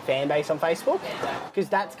building a fan base on Facebook because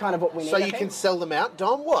that's kind of what we need. So you can sell them out,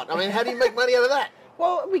 Dom? What? I mean, how do you make money out of that?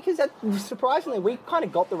 Well, because surprisingly, we kind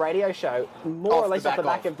of got the radio show more or less off the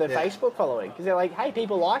back of the Facebook following. Because they're like, hey,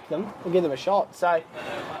 people like them, we'll give them a shot. So,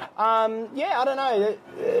 yeah, I don't know.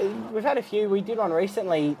 We've had a few. We did one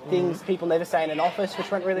recently, things people never say in an office, which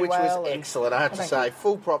went really well. Which was excellent, I have to say.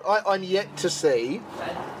 Full prop. I'm yet to see...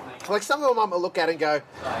 Like, some of them I might look at and go,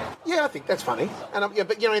 yeah, I think that's funny. And yeah,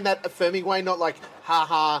 but, you know, in that affirming way, not like,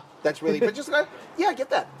 ha, that's really... But just go, yeah, I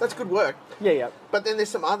get that. That's good work. Yeah. But then there's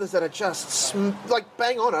some others that are just, like,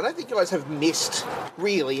 bang on. I don't think you guys have missed,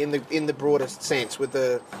 really, in the broadest sense with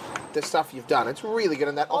the stuff you've done. It's really good,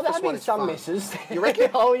 and that office one is fun. There have been some misses. You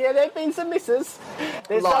reckon? Oh, yeah, there have been some misses.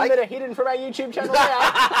 There's some that are hidden from our YouTube channel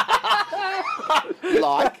now.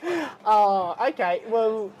 Like? Oh, okay.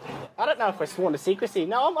 Well, I don't know if we're sworn to secrecy.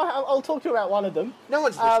 No, I'll talk to you about one of them. No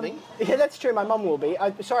one's listening. Yeah, that's true. My mum will be.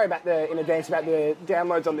 Sorry in advance about the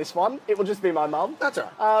downloads on this one. It will just be my mum. That's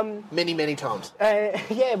all right. Many times.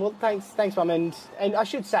 Yeah, well, thanks, mum. And I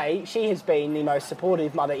should say, she has been the most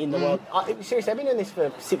supportive mother in the world. Seriously, I've been doing this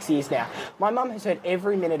for 6 years now. My mum has heard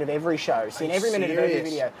every minute of every show, seen every minute of every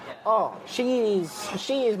video. Oh, she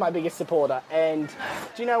is my biggest supporter. And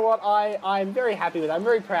do you know what? I'm very happy with her. I'm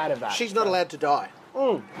very proud of that. She's not allowed to die.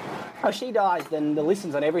 If she dies, then the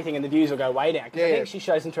listens on everything and the views will go way down. Because I think she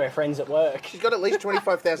shows them to her friends at work. She's got at least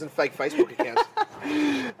 25,000 fake Facebook accounts.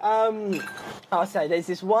 I'll say there's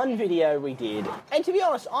this one video we did, and to be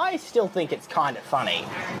honest, I still think it's kind of funny,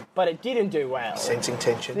 but it didn't do well. Sensing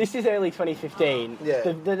tension. This is early 2015.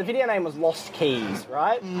 Yeah. The video name was Lost Keys,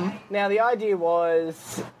 right? Now, the idea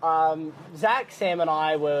was Zach, Sam, and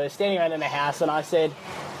I were standing around in a house, and I said,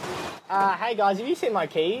 hey guys, have you seen my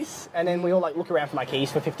keys? And then we all like look around for my keys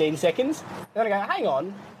for 15 seconds. Then I go, hang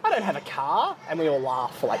on, I don't have a car. And we all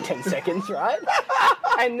laugh for like 10 seconds, right?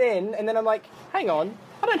 And then I'm like, hang on,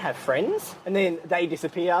 I don't have friends. And then they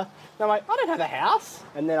disappear. And I'm like, I don't have a house.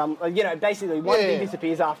 And then I'm, basically one thing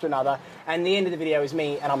disappears after another. And the end of the video is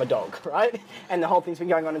me and I'm a dog, right? And the whole thing's been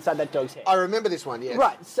going on inside that dog's head. I remember this one, yes.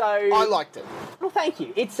 Right, so... I liked it. Well, thank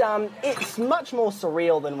you. It's much more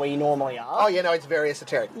surreal than we normally are. Oh, yeah, no, it's very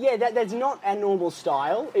esoteric. Yeah, that's not our normal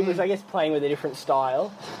style. It was, I guess, playing with a different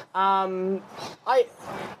style. It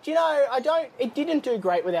didn't do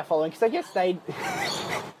great with our following, because I guess they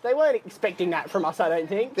weren't expecting that from us, I don't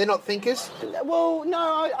think. They're not thinkers? Well,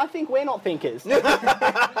 no, I think we're not thinkers.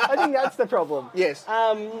 I think that's the problem. Yes.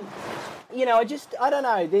 I don't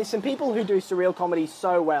know. There's some people who do surreal comedy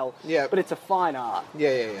so well, but it's a fine art.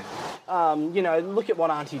 Yeah. Look at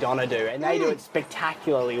what Auntie Donna do, and they do it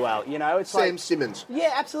spectacularly well. It's Sam Simmons.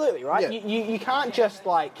 Yeah, absolutely, right? Yeah. You can't just,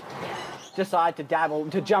 decide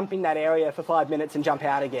to jump in that area for 5 minutes and jump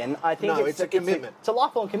out again. I think it's a commitment. It's a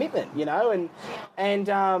lifelong commitment, and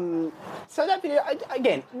so that video,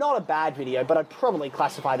 again, not a bad video, but I'd probably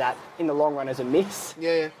classify that in the long run as a miss.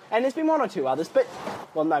 Yeah. And there's been one or two others,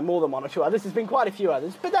 more than one or two others. There's been quite a few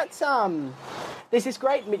others, but that's there's this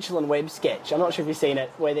great Mitchell and Webb sketch. I'm not sure if you've seen it,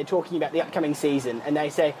 where they're talking about the upcoming season, and they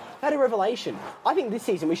say, I had a revelation. I think this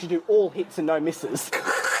season we should do all hits and no misses.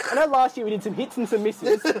 I know last year we did some hits and some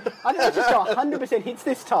misses. I think let's just go 100% hits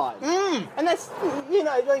this time. And that's,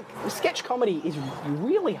 sketch comedy is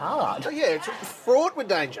really hard. Oh, yeah, it's fraught with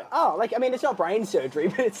danger. Oh, it's not brain surgery,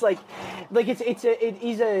 but it's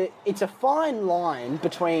it's a fine line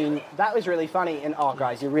between that was really funny and, oh,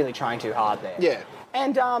 guys, you're really trying too hard there. Yeah.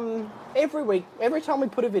 And every week, every time we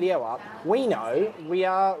put a video up, we know we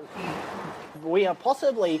are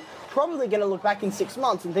probably going to look back in 6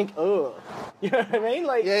 months and think, oh, you know what I mean?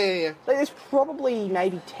 Yeah. There's probably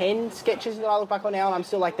maybe 10 sketches that I look back on now, and I'm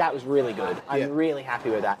still like, that was really good. I'm really happy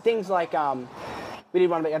with that. Things like, we did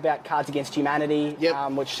one about Cards Against Humanity,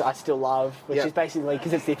 which I still love, which is basically,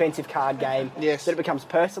 because it's the offensive card game, that it becomes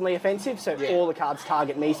personally offensive, so all the cards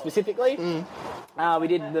target me specifically. We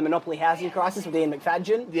did the Monopoly Housing Crisis with Ian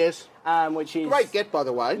McFadgen. Yes. Which is... Great get, by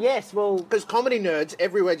the way. Yes, well... Because comedy nerds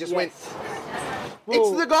everywhere just went...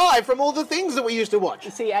 It's the guy from all the things that we used to watch.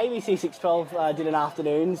 See, ABC 612 did an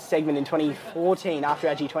afternoon segment in 2014 after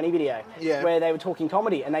our G20 video, Yeah. where they were talking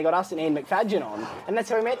comedy, and they got us and Ian McFadgen on, and that's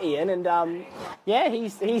how we met Ian. And yeah,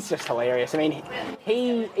 he's just hilarious. I mean,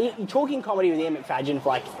 he talking comedy with Ian McFadgen for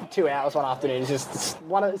like 2 hours one afternoon is just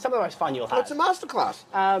some of the most fun you'll have. It's a masterclass.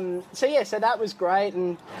 So that was great,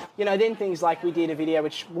 and then things like we did a video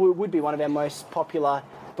which would be one of our most popular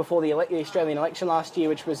before the Australian election last year,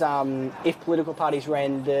 which was if political parties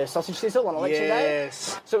ran the sausage sizzle on election day.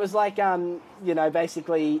 Yes. So it was like,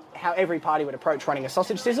 basically how every party would approach running a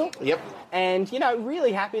sausage sizzle. Yep. And,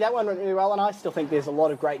 really happy that one went really well, and I still think there's a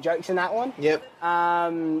lot of great jokes in that one. Yep.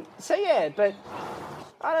 But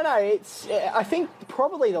I don't know, I think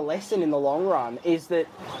probably the lesson in the long run is that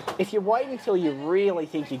if you wait until you really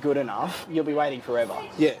think you're good enough, you'll be waiting forever.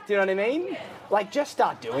 Yeah. Do you know what I mean? Like, just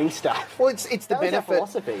start doing stuff. Well, it's the That was our benefit.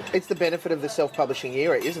 philosophy. It's the benefit of the self-publishing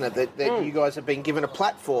era, isn't it? That you guys have been given a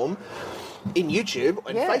platform in YouTube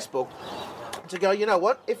and Yeah. Facebook to go. You know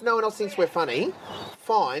what? If no one else thinks we're funny,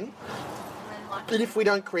 fine. But if we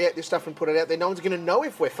don't create this stuff and put it out there, no one's going to know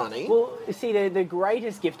if we're funny. Well, you see, the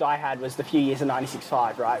greatest gift I had was the few years of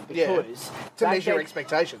 96.5, right? Because to that measure gave-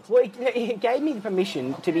 expectations. Well, it gave me the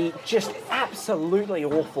permission to be just absolutely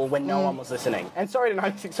awful when no one was listening. And sorry to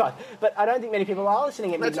 96.5, but I don't think many people are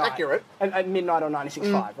listening at That's midnight. accurate. At midnight on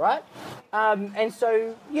 96.5, right? And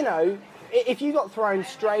so, if you got thrown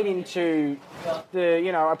straight into the,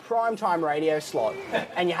 a primetime radio slot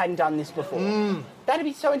and you hadn't done this before, that'd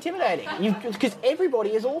be so intimidating. Because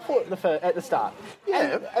everybody is awful at the start.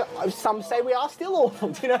 Yeah. And, some say we are still awful.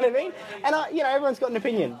 Do you know what I mean? And everyone's got an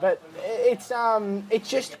opinion, but it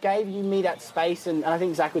just gave me that space, and I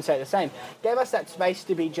think Zach would say the same. Gave us that space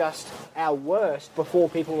to be just our worst before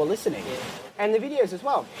people were listening, and the videos as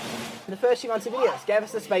well. The first few months of videos gave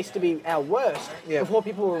us the space to be our worst before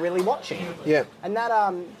people were really watching. Yeah. And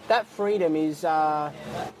that freedom is,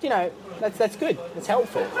 that's good. It's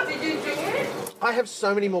helpful. I have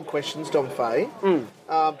so many more questions, Dom Fay.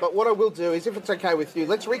 But what I will do is, if it's okay with you,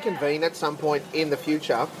 let's reconvene at some point in the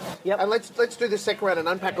future. Yep. And let's do the second round and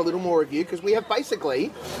unpack a little more of you, because we have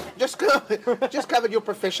basically just covered your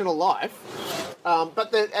professional life,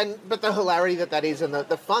 but the hilarity that is, and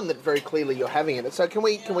the fun that very clearly you're having in it. So can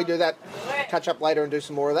we do that? Catch up later and do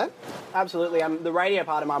some more of that. Absolutely. The radio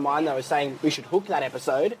part of my mind, though, is saying we should hook that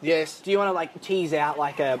episode. Yes. Do you want to tease out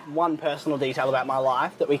one personal detail about my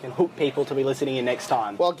life that we can hook people to be listening in next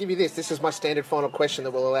time? Well, I'll give you this. This is my standard final question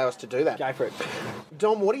that will allow us to do that. Go for it.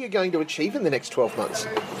 Dom, what are you going to achieve in the next 12 months?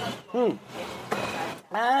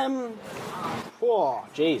 Oh,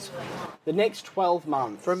 geez. The next 12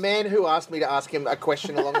 months. For a man who asked me to ask him a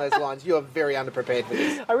question along those lines, you are very underprepared for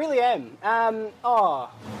this. I really am.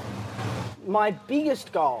 My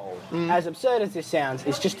biggest goal, as absurd as this sounds,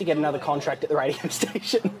 is just to get another contract at the radio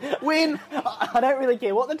station. Win! I don't really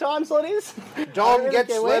care what the time slot is. Dom really gets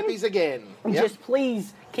care when. Slurpees again. Yep. Just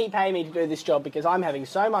please keep paying me to do this job, because I'm having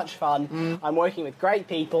so much fun. I'm working with great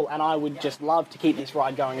people, and I would just love to keep this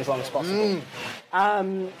ride going as long as possible.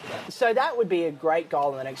 So that would be a great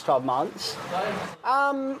goal in the next 12 months.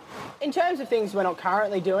 In terms of things we're not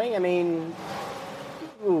currently doing, I mean,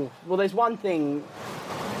 well, there's one thing.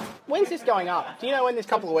 When's this going up? Do you know when this...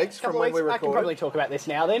 Couple of weeks from when we I can recorded. probably talk about this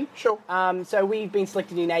now then. Sure. So we've been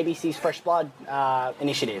selected in ABC's Fresh Blood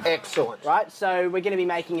initiative. Excellent. Right, so we're going to be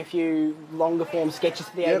making a few longer form sketches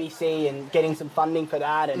for the ABC and getting some funding for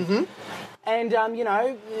that, and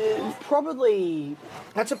probably.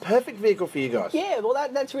 That's a perfect vehicle for you guys. Yeah, well,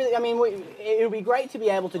 that's really. I mean, it would be great to be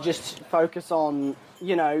able to just focus on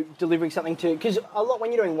delivering something because a lot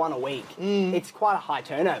when you're doing one a week, it's quite a high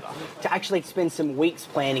turnover to actually spend some weeks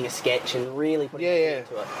planning a sketch and really putting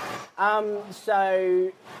into it.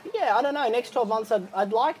 So yeah, I don't know. Next 12 months,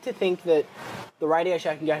 I'd like to think that the radio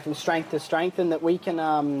show can go from strength to strength, and that we can,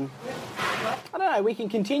 I don't know, we can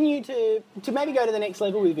continue to maybe go to the next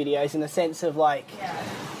level with videos in the sense of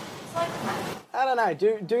I don't know,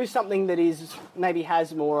 do something that is maybe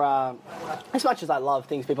has more, as much as I love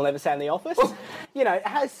things people never say in the office, it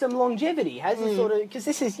has some longevity, has this sort of, because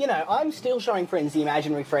this is, I'm still showing friends the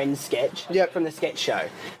Imaginary Friends sketch from the sketch show,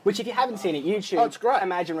 which if you haven't seen it, YouTube, it's great.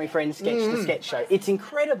 Imaginary Friends sketch, the sketch show, it's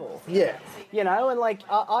incredible. Yeah. And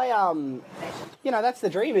that's the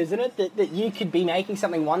dream, isn't it? That you could be making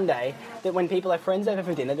something one day that when people have friends over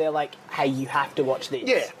for dinner, they're like, hey, you have to watch this.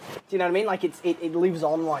 Yeah. Do you know what I mean? It lives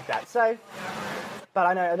on like that. So, But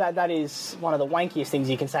I know that is one of the wankiest things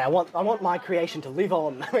you can say. I want my creation to live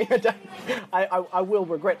on. I mean, I will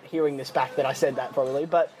regret hearing this back that I said that probably.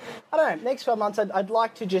 But I don't know. Next 12 months, I'd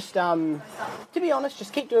like to just, to be honest,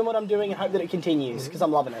 just keep doing what I'm doing and hope that it continues because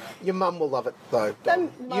I'm loving it. Your mum will love it, though.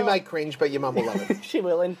 You may cringe, but your mum will love it. She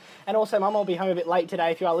will, and also, Mum, I'll be home a bit late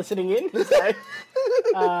today if you are listening in. So,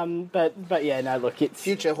 but yeah, no, look, it's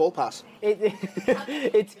Future hall pass. it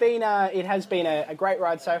has been a great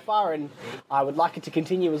ride so far, and I would like it to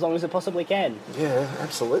continue as long as it possibly can. Yeah,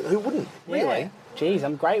 absolutely. Who wouldn't? Really? Yeah. Geez,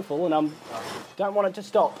 I'm grateful, and don't want it to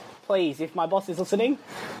stop. Please, if my boss is listening,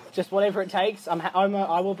 just whatever it takes,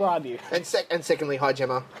 I will bribe you. And secondly, hi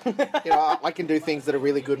Gemma. I can do things that are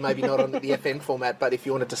really good, maybe not on the FN format, but if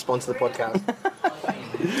you wanted to sponsor the podcast.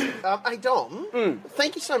 Hey Dom,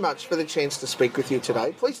 thank you so much for the chance to speak with you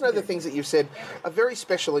today. Please know the things that you've said are very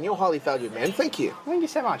special and you're highly valued, man. Thank you. Thank you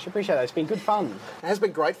so much. I appreciate that. It's been good fun. It has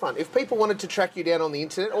been great fun. If people wanted to track you down on the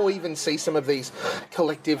internet or even see some of these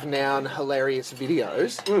collective noun hilarious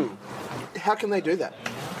videos, how can they do that?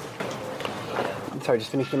 Sorry,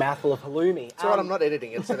 just finished a mouthful of halloumi. It's all right, I'm not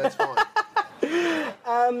editing it, so that's fine.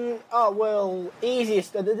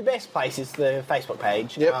 Easiest, the best place is the Facebook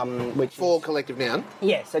page. Yep. Which For is, Collective Noun.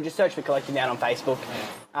 yeah, so just search for Collective Noun on Facebook.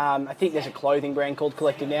 I think there's a clothing brand called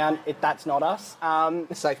Collective Noun. That's not us.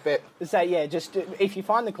 Safe bet. So yeah, just if you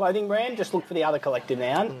find the clothing brand, just look for the other Collective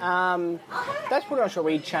Noun. That's pretty much where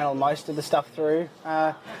we channel most of the stuff through.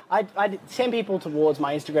 I send people towards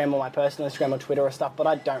my Instagram or my personal Instagram or Twitter or stuff, but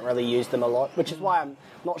I don't really use them a lot, which is why I'm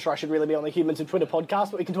not sure I should really be on the Humans of Twitter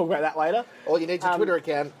podcast, but we can talk about that later. All you need is a Twitter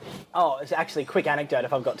account. Oh, it's actually a quick anecdote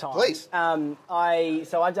if I've got time. Please.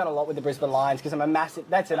 I've done a lot with the Brisbane Lions because I'm a massive.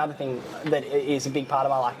 That's another thing that is a big part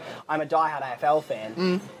of my life. I'm a diehard AFL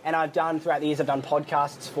fan, and throughout the years I've done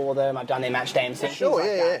podcasts for them. I've done their match day MC, Sure,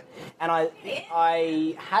 things like yeah, that. And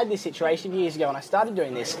I had this situation years ago when I started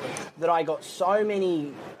doing this that I got so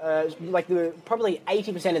many, probably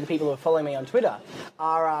 80% of the people who are following me on Twitter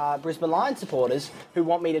are Brisbane Lions supporters who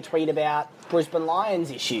want me to tweet about Brisbane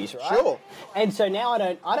Lions issues, right? Sure. And so now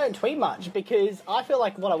I don't tweet much because I feel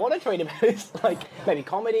like what I want to tweet about is like maybe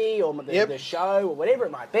comedy or the show or whatever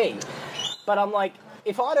it might be. But I'm like,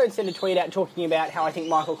 if I don't send a tweet out talking about how I think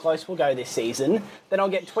Michael Close will go this season, then I'll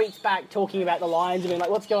get tweets back talking about the Lions and being like,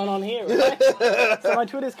 what's going on here? Right? So my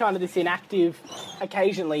Twitter's kind of this inactive,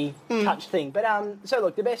 occasionally touch thing. But so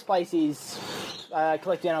look, the best place is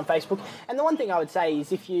Collective Noun on Facebook. And the one thing I would say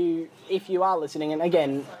is if you are listening, and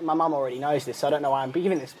again, my mum already knows this, so I don't know why I'm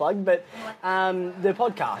giving this plug, but the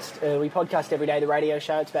podcast, we podcast every day, the radio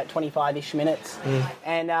show, it's about 25-ish minutes.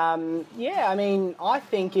 And I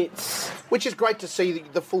think it's... Which is great to see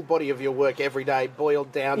the full body of your work every day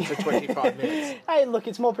boiled down to 25 minutes. Hey, look,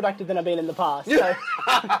 it's more productive than I've been in the past, so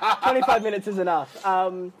 25 minutes is enough.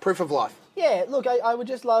 Proof of life. Yeah, look, I would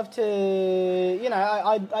just love to,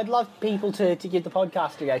 I'd love people to give the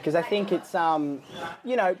podcast a go because I think it's,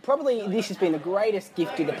 probably this has been the greatest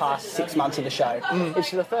gift of the past 6 months of the show.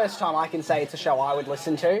 It's the first time I can say it's a show I would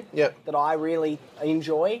listen to, that I really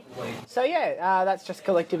enjoy. So yeah, that's just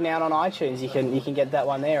Collective Noun on iTunes. You can get that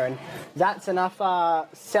one there, and that's enough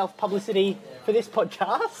self-publicity for this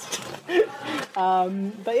podcast.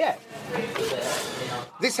 But yeah.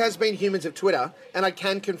 This has been Humans of Twitter, and I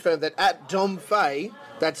can confirm that @DomFay,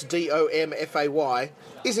 that's DOMFAY,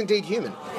 is indeed human.